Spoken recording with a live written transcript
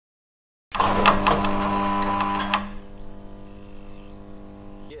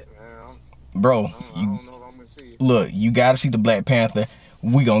Bro, I don't know if I'm gonna see it. look, you gotta see the Black Panther.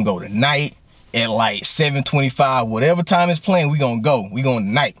 We gonna go tonight at like 7:25. Whatever time it's playing, we gonna go. We going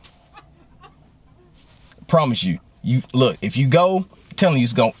tonight. Promise you. You look, if you go, I'm telling you,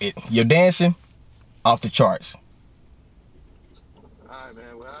 you're dancing off the charts. All right,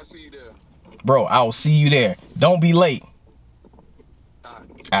 man. Well, I'll see you there. Bro, I will see you there. Don't be late. All right.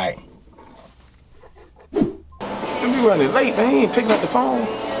 All right. Man, we running late, man. He ain't picking up the phone.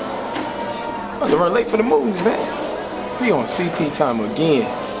 About to run late for the movies, man. He on CP time again.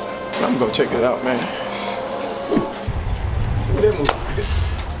 I'm gonna check it out, man. Look at that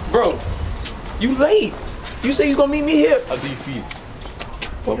movie. Bro, you late. You say you gonna meet me here. How do you feel?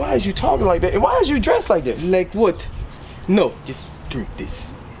 But why is you talking like that? And why is you dressed like that? Like what? No, just drink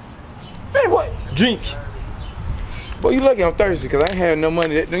this. Man, what? Drink. Boy, you lucky I'm thirsty because I ain't had no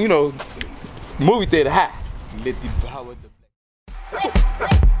money. You know, movie theater high. Let it power the